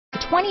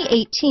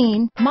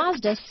2018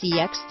 Mazda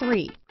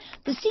CX-3.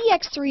 The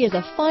CX-3 is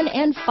a fun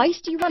and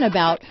feisty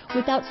runabout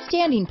with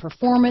outstanding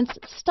performance,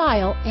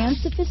 style, and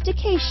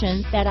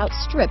sophistication that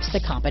outstrips the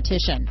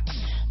competition.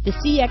 The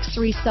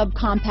CX-3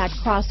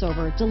 subcompact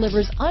crossover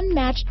delivers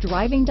unmatched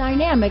driving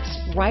dynamics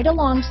right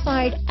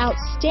alongside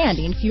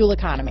outstanding fuel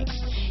economy.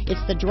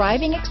 It's the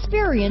driving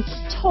experience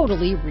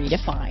totally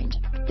redefined.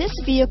 This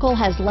vehicle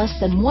has less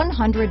than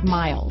 100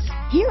 miles.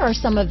 Here are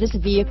some of this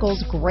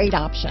vehicle's great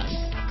options: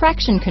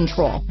 traction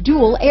control,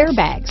 dual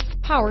airbags,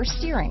 power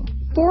steering,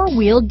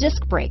 four-wheel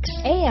disc brakes,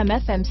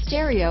 AM/FM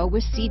stereo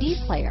with CD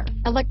player,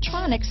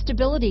 electronic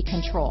stability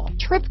control,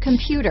 trip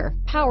computer,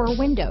 power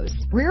windows,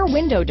 rear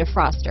window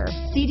defroster,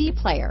 CD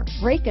player,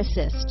 brake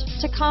assist,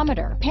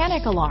 tachometer,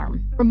 panic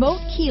alarm,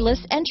 remote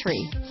keyless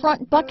entry,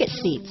 front bucket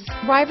seats,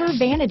 driver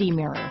vanity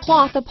mirror,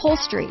 cloth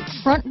upholstery,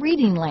 front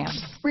reading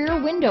lamps,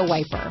 rear window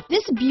wiper.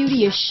 This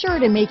beauty is sure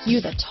to make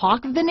you the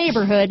talk of the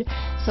neighborhood,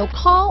 so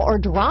call or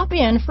drop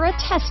in for a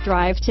test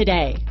drive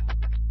today.